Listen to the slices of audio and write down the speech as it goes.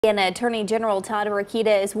And Attorney General Todd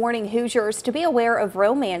Rokita is warning Hoosiers to be aware of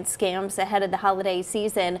romance scams ahead of the holiday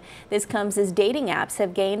season. This comes as dating apps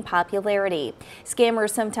have gained popularity. Scammers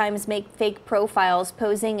sometimes make fake profiles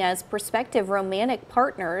posing as prospective romantic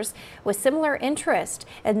partners with similar interest,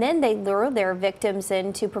 and then they lure their victims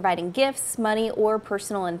into providing gifts, money, or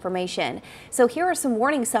personal information. So here are some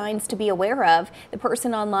warning signs to be aware of. The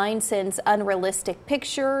person online sends unrealistic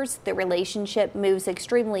pictures, the relationship moves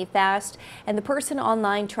extremely fast, and the person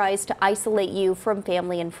online tries to isolate you from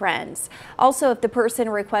family and friends. Also, if the person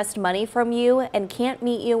requests money from you and can't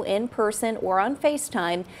meet you in person or on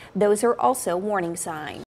FaceTime, those are also warning signs.